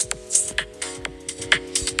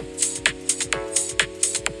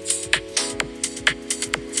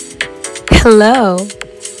Hello,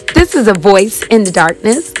 this is A Voice in the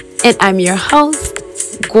Darkness, and I'm your host,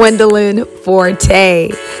 Gwendolyn Forte.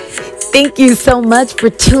 Thank you so much for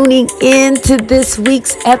tuning in to this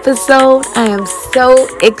week's episode. I am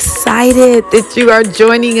so excited that you are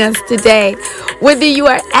joining us today. Whether you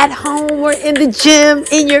are at home or in the gym,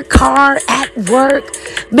 in your car, at work,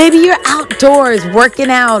 maybe you're outdoors working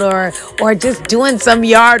out or just doing some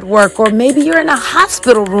yard work, or maybe you're in a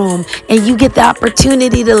hospital room and you get the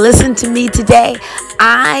opportunity to listen to me today.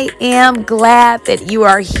 I am glad that you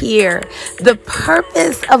are here. The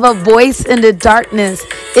purpose of A Voice in the Darkness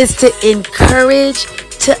is to encourage,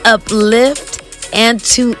 to uplift, and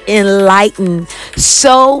to enlighten.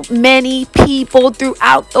 So many people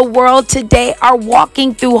throughout the world today are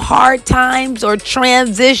walking through hard times or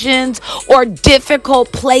transitions or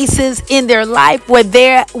difficult places in their life where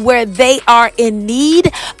they are in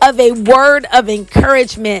need of a word of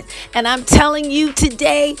encouragement. And I'm telling you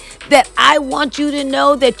today that I want you to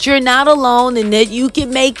know that you're not alone and that you can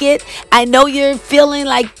make it. I know you're feeling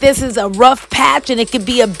like this is a rough patch and it could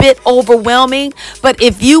be a bit overwhelming, but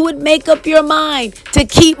if you would make up your mind to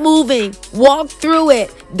keep moving, walk through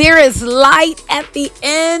it, there is light at the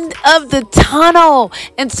end of the tunnel.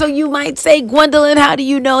 And so you might say, Gwendolyn, how do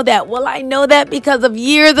you know that? Well, I know that because of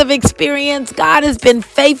years of experience. God has been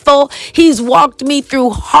faithful. He's walked me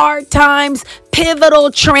through hard times, pivotal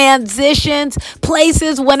transitions,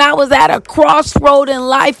 places when I was at a crossroad in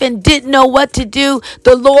life and didn't know what to do.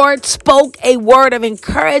 The Lord spoke a word of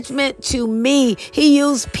encouragement to me. He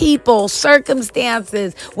used people,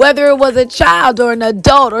 circumstances, whether it was a child or an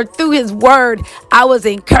adult or through his word. I was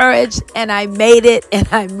encouraged and I made it and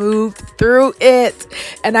I moved through it.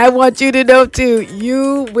 And I want you to know too,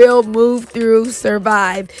 you will move through,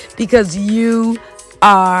 survive, because you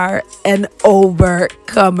are an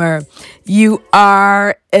overcomer. You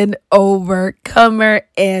are an overcomer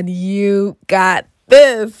and you got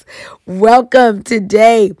this. Welcome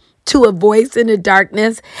today to A Voice in the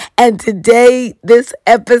Darkness. And today, this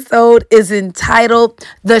episode is entitled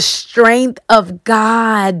The Strength of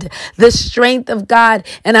God. The Strength of God.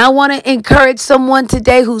 And I want to encourage someone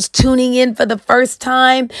today who's tuning in for the first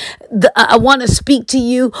time. I want to speak to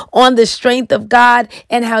you on the strength of God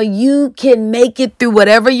and how you can make it through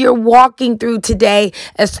whatever you're walking through today,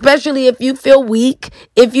 especially if you feel weak,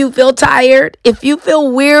 if you feel tired, if you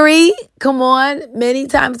feel weary. Come on. Many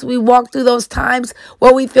times we walk through those times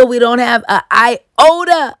where we feel we don't have an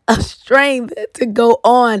iota of strength to go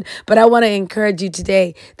on. But I want to encourage you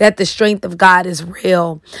today that the strength of God is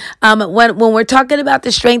real. When we're talking about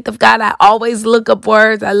the strength of God, I always look up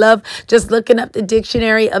words. I love just looking up the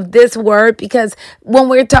dictionary of this word, because when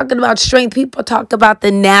we're talking about strength, people talk about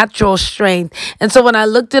the natural strength. And so when I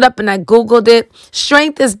looked it up and I Googled it,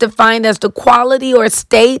 strength is defined as the quality or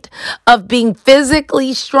state of being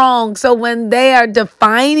physically strong. So when they are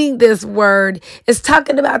defining this word, it's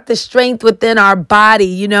talking about the strength within our body.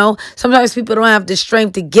 You know, sometimes people don't have the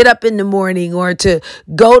strength to get up in the morning or to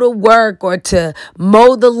go to work or to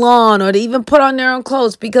mow the lawn or to even put on their own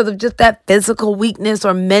clothes because of just that physical weakness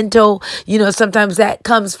or mental. You know, sometimes that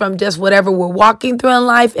comes from just whatever we're walking through in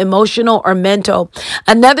life, emotional or mental.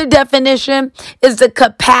 Another definition is the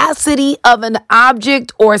capacity of an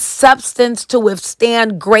object or substance to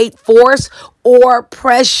withstand great force or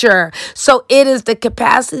pressure. So it is the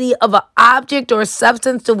capacity of an object or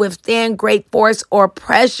substance to withstand great force or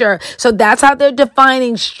pressure. So that's how they're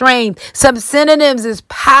defining strength. Some synonyms is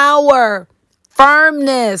power,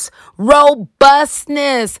 firmness,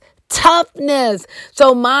 robustness, toughness.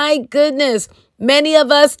 So my goodness, many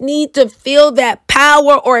of us need to feel that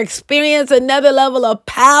power or experience another level of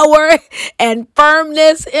power and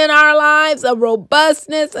firmness in our lives, a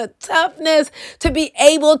robustness, a toughness to be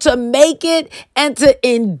able to make it and to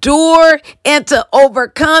endure and to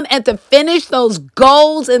overcome and to finish those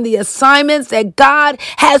goals and the assignments that God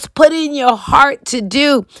has put in your heart to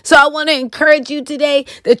do. So I want to encourage you today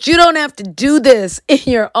that you don't have to do this in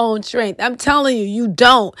your own strength. I'm telling you, you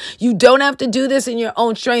don't. You don't have to do this in your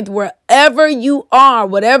own strength. Wherever you are,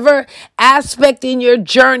 whatever aspect in your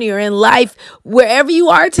journey or in life, wherever you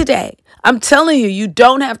are today, I'm telling you, you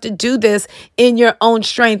don't have to do this in your own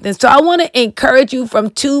strength. And so I want to encourage you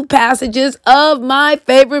from two passages of my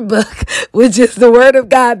favorite book, which is the Word of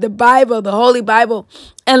God, the Bible, the Holy Bible.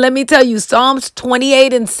 And let me tell you, Psalms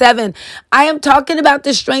 28:7, I am talking about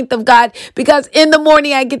the strength of God because in the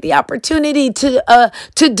morning I get the opportunity to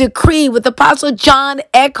decree with Apostle John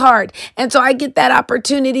Eckhart. And so I get that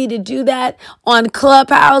opportunity to do that on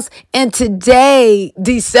Clubhouse. And today,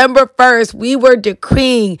 December 1st, we were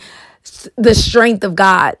decreeing experienced the strength of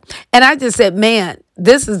God. And I just said, man,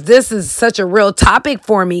 this is such a real topic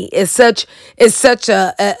for me. It's such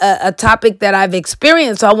a topic that I've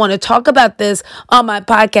experienced. So I want to talk about this on my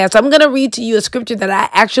podcast. I'm going to read to you a scripture that I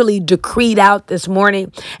actually decreed out this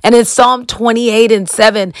morning. And it's Psalm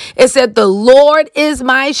 28:7. It said, "The Lord is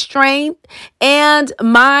my strength and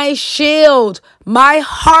my shield. My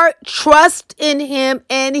heart trusts in him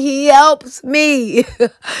and he helps me."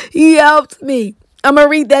 He helps me. I'm going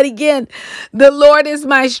to read that again. "The Lord is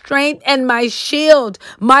my strength and my shield.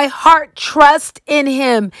 My heart trusts in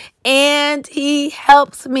him and he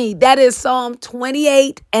helps me." That is Psalm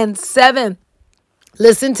 28:7.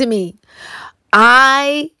 Listen to me.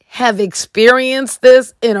 I have experienced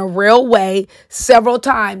this in a real way several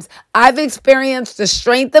times. I've experienced the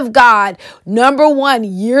strength of God. Number one,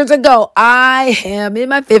 years ago, I am in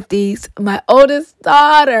my 50s. My oldest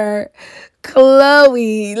daughter,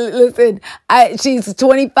 Chloe, listen, she's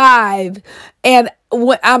 25. And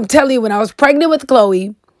I'm telling you, when I was pregnant with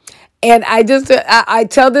Chloe, and I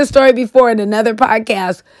tell this story before in another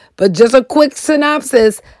podcast, but just a quick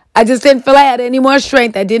synopsis. I just didn't feel I had any more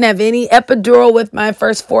strength. I didn't have any epidural with my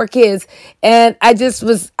first 4 kids. And I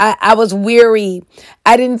was weary.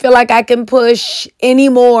 I didn't feel like I can push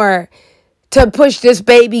anymore to push this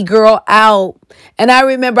baby girl out. And I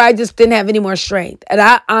remember I just didn't have any more strength. And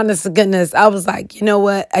honest to goodness, I was like, you know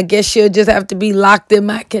what? I guess she'll just have to be locked in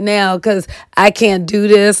my canal because I can't do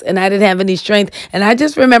this. And I didn't have any strength. And I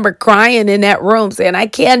just remember crying in that room saying, I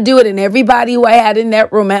can't do it. And everybody who I had in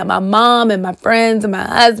that room, I had my mom and my friends and my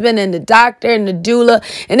husband and the doctor and the doula.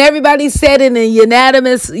 And everybody said in a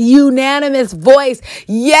unanimous voice,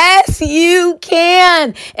 yes, you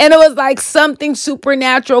can. And it was like something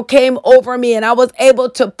supernatural came over me. And I was able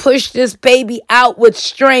to push this baby out with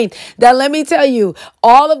strength. Now, let me tell you,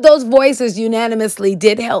 all of those voices unanimously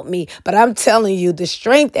did help me. But I'm telling you, the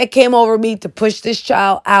strength that came over me to push this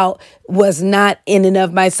child out was not in and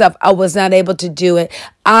of myself. I was not able to do it.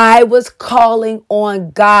 I was calling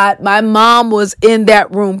on God. My mom was in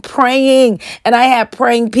that room praying, and I had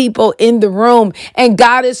praying people in the room. And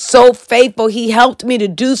God is so faithful. He helped me to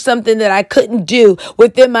do something that I couldn't do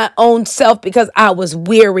within my own self because I was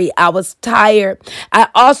weary. I was tired. I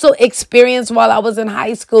also experienced while I was in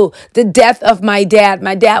high school the death of my dad.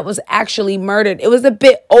 My dad was actually murdered. It was a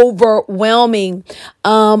bit overwhelming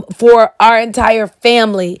for our entire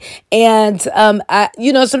family. And,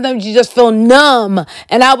 sometimes you just feel numb.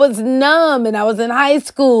 And I was numb and I was in high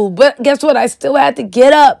school. But guess what? I still had to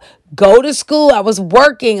get up, go to school. I was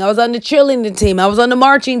working. I was on the cheerleading team. I was on the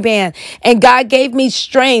marching band. And God gave me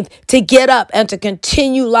strength to get up and to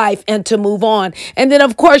continue life and to move on. And then,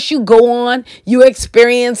 of course, you go on. You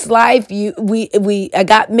experience life. I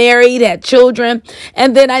got married, had children.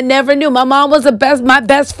 And then I never knew. My mom was my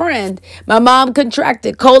best friend. My mom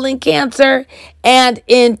contracted colon cancer. And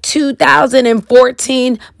in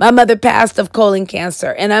 2014, my mother passed of colon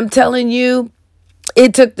cancer. And I'm telling you,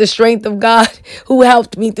 it took the strength of God who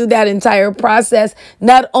helped me through that entire process.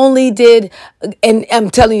 Not only and I'm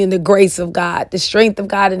telling you, the grace of God, the strength of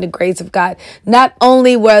God and the grace of God, not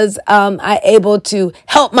only was I able to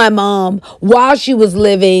help my mom while she was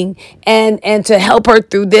living and to help her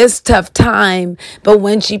through this tough time, but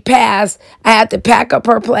when she passed, I had to pack up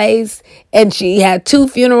her place, and she had 2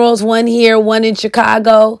 funerals, one here, one in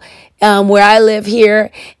Chicago, where I live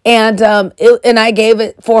here. And I gave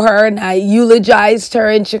it for her, and I eulogized her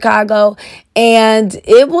in Chicago. And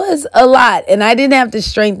it was a lot. And I didn't have the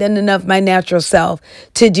strength in enough my natural self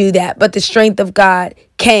to do that. But the strength of God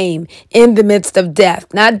came in the midst of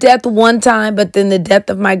death. Not death one time, but then the death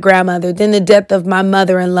of my grandmother, then the death of my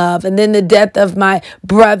mother-in-law, and then the death of my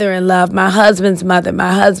brother-in-law, my husband's mother,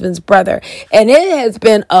 my husband's brother. And it has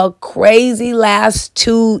been a crazy last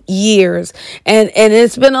 2 years. And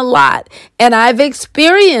it's been a lot. And I've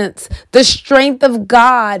experienced the strength of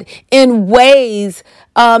God in ways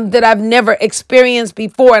that I've never experienced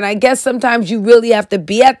before. And I guess sometimes you really have to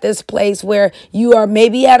be at this place where you are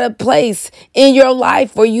maybe at a place in your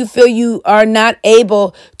life where you feel you are not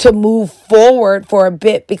able to move forward for a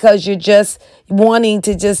bit because you're just wanting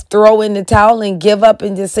to just throw in the towel and give up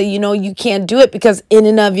and just say, you can't do it because in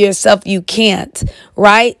and of yourself, you can't,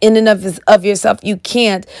 right? In and of yourself, you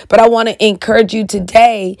can't. But I want to encourage you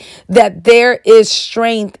today that there is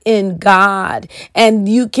strength in God, and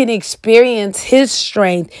you can experience his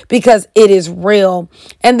strength because it is real.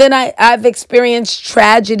 And then I've experienced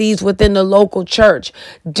tragedies within the local church,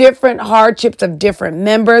 different hardships of different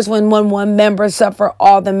members. When one member suffer,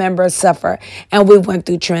 all the members suffer. And we went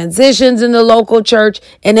through transitions in the local church,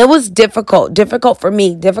 and it was difficult for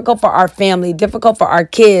me, difficult for our family, difficult for our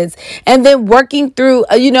kids. And then working through,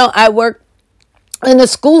 I work in a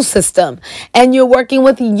school system, and you're working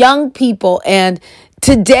with young people. And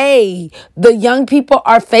today, the young people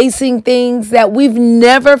are facing things that we've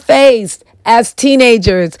never faced as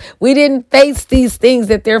teenagers. We didn't face these things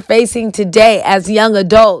that they're facing today as young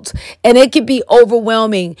adults. And it can be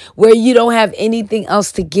overwhelming where you don't have anything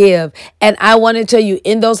else to give. And I want to tell you,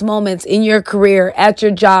 in those moments in your career, at your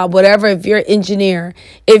job, whatever, if you're an engineer,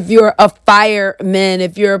 if you're a fireman,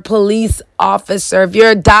 if you're a police officer, if you're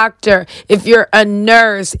a doctor, if you're a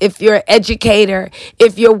nurse, if you're an educator,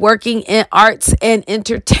 if you're working in arts and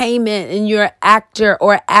entertainment and you're an actor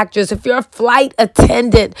or actress, if you're a flight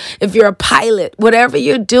attendant, if you're a pilot, whatever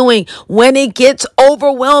you're doing, when it gets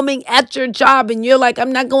overwhelming at your job and you're like,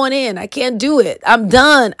 I'm not going in, I can't do it, I'm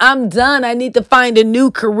done, I need to find a new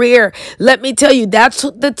career. Let me tell you, that's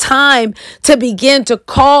the time to begin to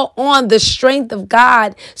call on the strength of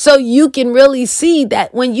God, so you can really see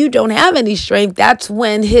that when you don't have any strength, that's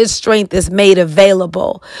when his strength is made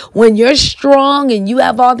available. When you're strong and you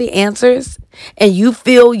have all the answers and you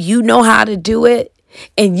feel you know how to do it,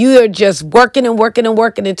 and you are just working and working and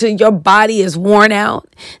working until your body is worn out.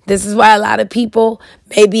 This is why a lot of people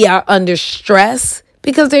maybe are under stress,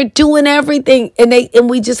 because they're doing everything and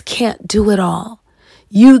we just can't do it all.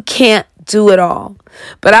 You can't do it all.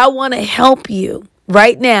 But I want to help you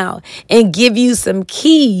right now and give you some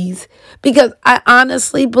keys, because I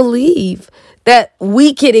honestly believe that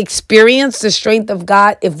we could experience the strength of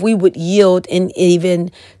God if we would yield and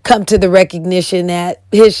even come to the recognition that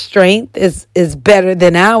his strength is better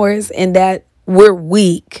than ours, and that we're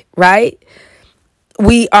weak, right?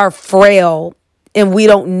 We are frail, and we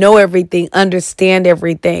don't know everything, understand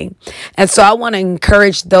everything. And so I want to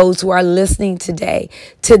encourage those who are listening today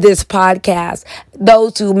to this podcast,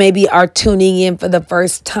 those who maybe are tuning in for the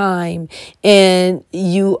first time and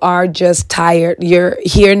you are just tired. You're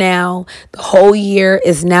here now. The whole year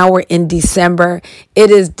is now, we're in December.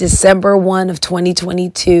 It is December 1 of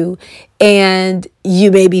 2022, and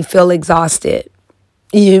you maybe feel exhausted.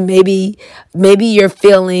 You maybe you're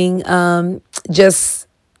feeling just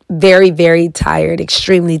very, very tired,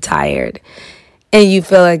 extremely tired, and you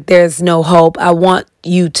feel like there's no hope. I want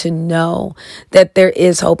you to know that there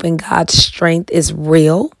is hope, and God's strength is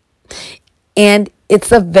real, and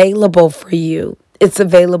it's available for you. It's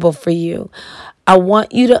available for you. I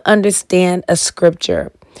want you to understand a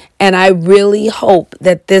scripture, and I really hope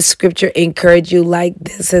that this scripture encouraged you like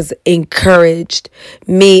this has encouraged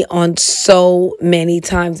me on so many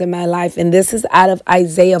times in my life. And this is out of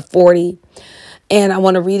Isaiah 40. And I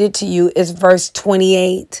want to read it to you. It's verse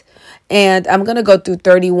 28. And I'm going to go through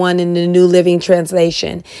 31 in the New Living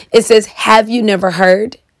Translation. It says, have you never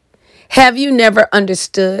heard? Have you never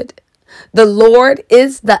understood? The Lord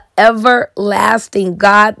is the everlasting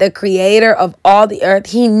God, the creator of all the earth.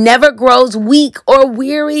 He never grows weak or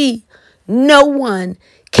weary. No one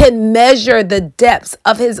can measure the depths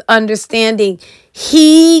of his understanding.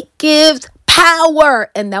 He gives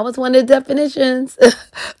power. And that was one of the definitions.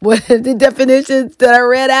 One of the definitions that I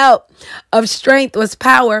read out of strength was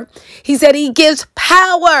power. He said he gives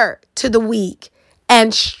power to the weak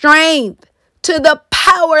and strength to the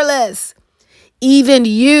powerless. Even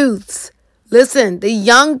youths, listen, the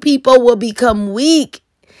young people will become weak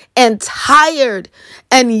and tired,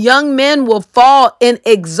 and young men will fall in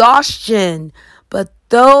exhaustion. But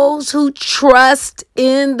those who trust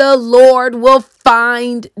in the Lord will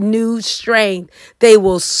find new strength. They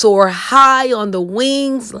will soar high on the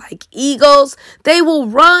wings like eagles. They will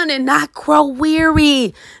run and not grow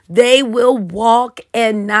weary. They will walk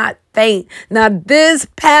and not faint. Now, this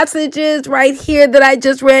passages right here that I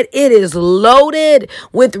just read, it is loaded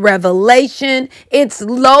with revelation. It's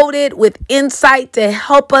loaded with insight to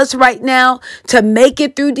help us right now to make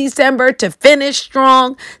it through December, to finish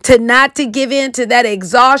strong, to not to give in to that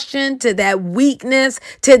exhaustion, to that weakness,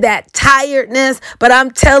 to that tiredness. But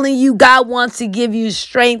I'm telling you, God wants to give you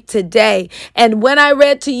strength today. And when I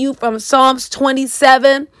read to you from Psalm 28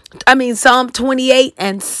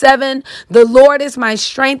 and 7, the Lord is my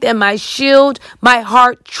strength and my shield. My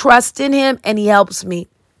heart trusts in him and he helps me.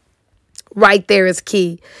 Right there is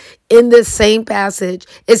key. In this same passage,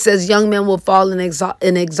 it says young men will fall in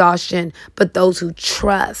exhaustion, but those who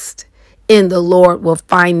trust in the Lord will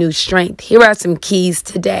find new strength. Here are some keys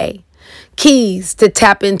today. Keys to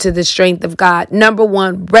tap into the strength of God. Number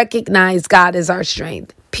one, recognize God as our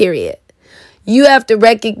strength, period. You have to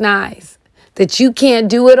recognize that you can't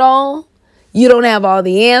do it all. You don't have all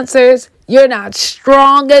the answers. You're not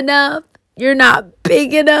strong enough. You're not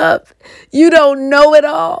big enough. You don't know it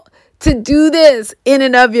all to do this in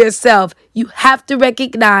and of yourself. You have to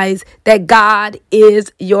recognize that God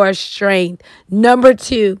is your strength. Number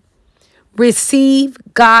two, receive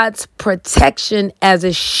God's protection as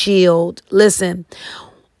a shield. Listen,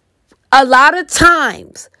 a lot of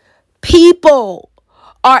times people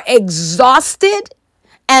are exhausted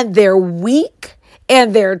and they're weak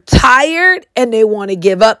and they're tired and they want to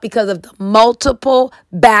give up because of the multiple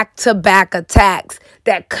back-to-back attacks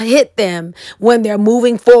that hit them when they're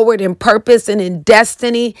moving forward in purpose and in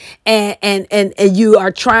destiny, and you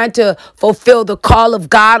are trying to fulfill the call of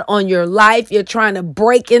God on your life. You're trying to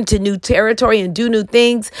break into new territory and do new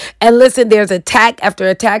things. And listen, there's attack after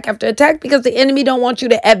attack after attack because the enemy don't want you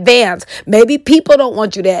to advance. Maybe people don't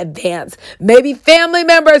want you to advance. Maybe family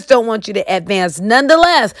members don't want you to advance.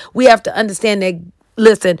 Nonetheless, we have to understand that,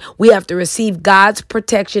 listen, we have to receive God's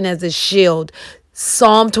protection as a shield.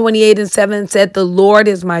 Psalm 28:7 said, "The Lord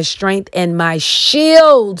is my strength and my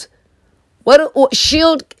shield." What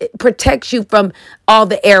shield protects you from all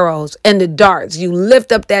the arrows and the darts. You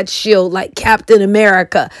lift up that shield like Captain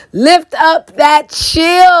America. Lift up that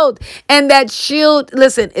shield. And that shield,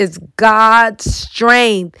 listen, is God's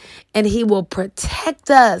strength. And he will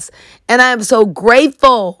protect us. And I am so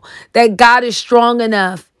grateful that God is strong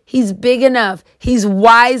enough. He's big enough. He's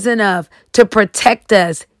wise enough to protect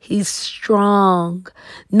us. He's strong.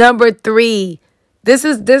 Number 3, this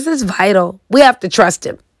is vital. We have to trust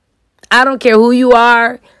him. I don't care who you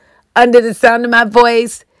are, under the sound of my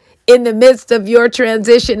voice, in the midst of your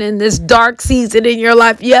transition in this dark season in your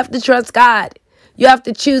life, you have to trust God. You have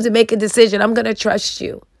to choose and make a decision. I'm going to trust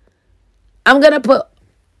you. I'm going to put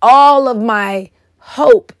all of my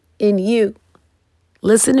hope in you.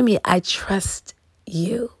 Listen to me. I trust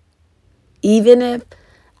you. Even if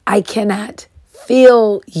I cannot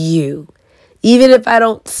feel you, even if I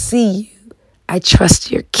don't see you, I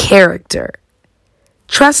trust your character.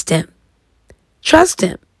 Trust him. Trust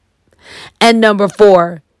him. And number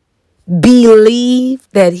 4, believe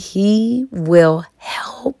that he will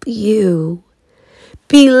help you.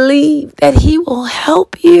 Believe that he will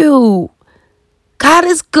help you. God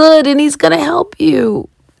is good and he's going to help you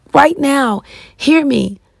right now. Hear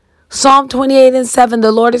me. Psalm 28:7,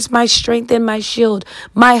 the Lord is my strength and my shield.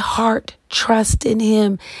 My heart trusts in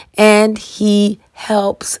him and he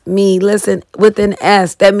helps me. Listen, with an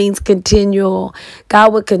S, that means continual.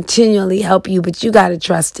 God will continually help you, but you got to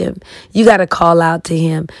trust him. You got to call out to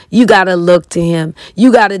him. You got to look to him.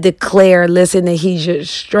 You got to declare, listen, that he's your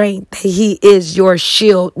strength, that he is your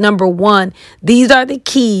shield. Number 1, these are the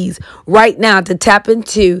keys right now to tap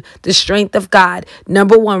into the strength of God.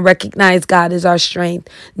 Number 1, recognize God as our strength.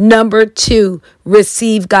 Number 2,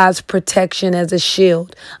 receive God's protection as a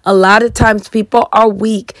shield. A lot of times people are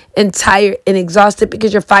weak and tired and exhausted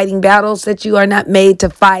because you're fighting battles that you are not made to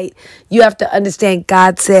fight. You have to understand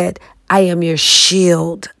God said, I am your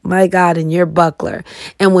shield, my God, and your buckler.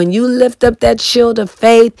 And when you lift up that shield of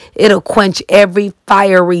faith, it'll quench every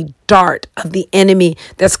fiery dart of the enemy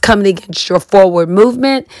that's coming against your forward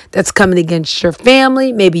movement, that's coming against your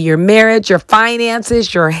family, maybe your marriage, your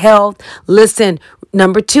finances, your health. Listen,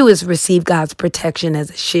 number 2 is receive God's protection as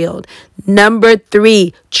a shield. Number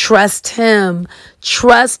 3, trust him.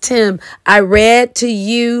 Trust him. I read to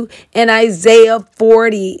you in Isaiah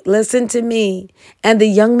 40. Listen to me. And the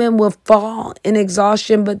young men will fall in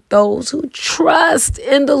exhaustion, but those who trust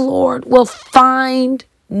in the Lord will find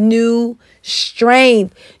new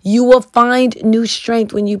strength. You will find new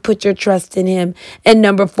strength when you put your trust in him. And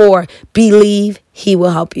number 4, believe he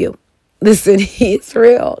will help you. Listen, he is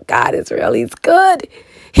real. God is real. He's good.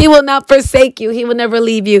 He will not forsake you. He will never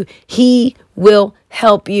leave you. He will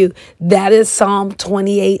help you. That is Psalm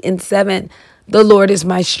 28:7. The Lord is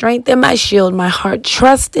my strength and my shield. My heart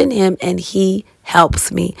trusts in him and he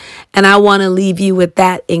helps me. And I want to leave you with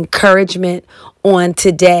that encouragement on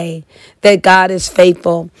today, that God is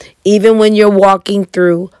faithful. Even when you're walking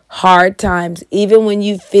through hard times, even when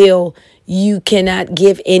you feel you cannot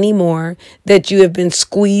give anymore, that you have been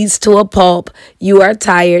squeezed to a pulp, you are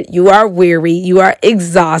tired, you are weary, you are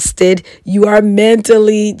exhausted, you are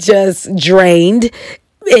mentally just drained,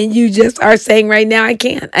 and you just are saying right now, I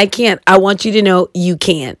can't. I want you to know you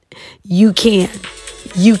can. You can.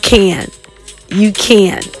 You can. You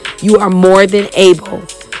can. You are more than able.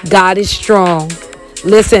 God is strong.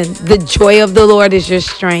 Listen, the joy of the Lord is your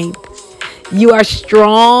strength. You are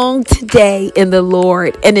strong today in the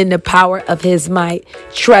Lord and in the power of his might.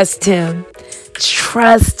 Trust him.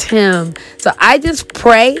 Trust him. So I just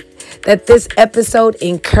pray that this episode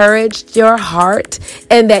encouraged your heart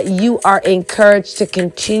and that you are encouraged to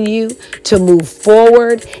continue to move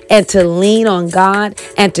forward and to lean on God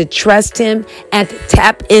and to trust Him and to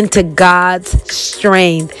tap into God's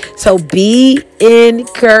strength. So be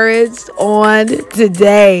encouraged on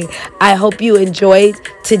today. I hope you enjoyed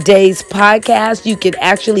today's podcast. You can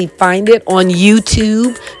actually find it on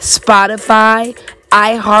YouTube, Spotify,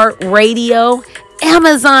 iHeartRadio,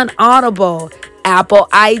 Amazon Audible, Apple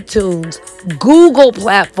iTunes, Google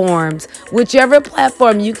platforms, whichever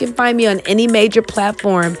platform. You can find me on any major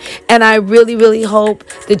platform. And I really, really hope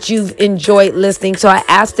that you've enjoyed listening. So I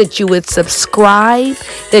ask that you would subscribe,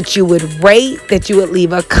 that you would rate, that you would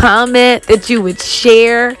leave a comment, that you would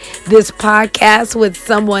share this podcast with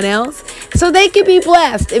someone else so they can be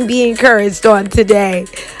blessed and be encouraged on today.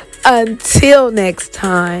 Until next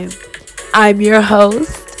time, I'm your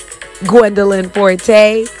host, Gwendolyn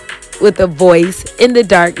Forte, with a voice in the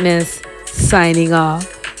darkness, signing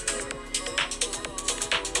off.